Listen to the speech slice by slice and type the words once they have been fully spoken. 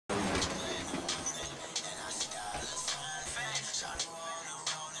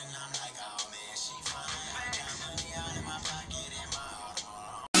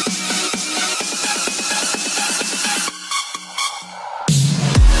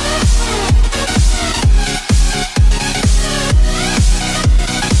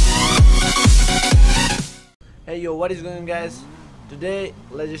what is going on, guys? Today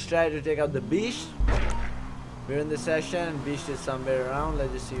let's just try to take out the beast. We're in the session, beast is somewhere around.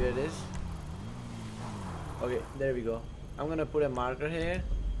 Let's just see where it is. Okay, there we go. I'm gonna put a marker here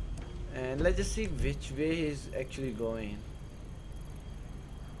and let's just see which way he's actually going.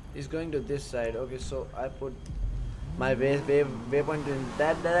 He's going to this side. Okay, so I put my waypoint in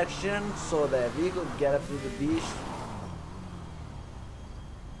that direction so that we could get up to the beast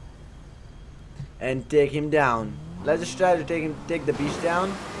and take him down. Let's just try to take the beast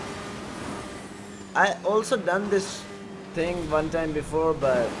down. I also done this thing one time before,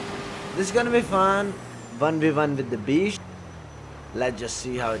 but this is gonna be fun. 1v1 with the beast. Let's just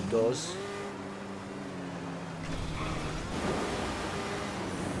see how it goes.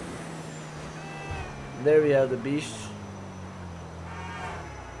 There we have the beast.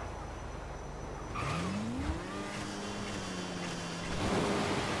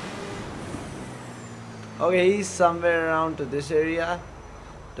 Okay, he's somewhere around to this area,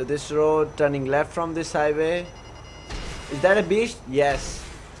 to this road, turning left from this highway. Is that a beast? Yes,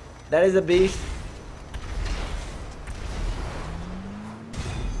 that is a beast.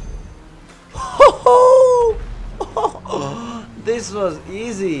 This was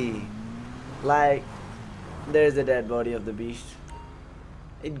easy. Like, there's the dead body of the beast.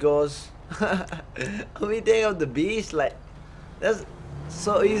 It goes. We take out the beast. Like, that's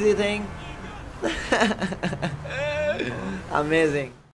so easy thing. Amazing.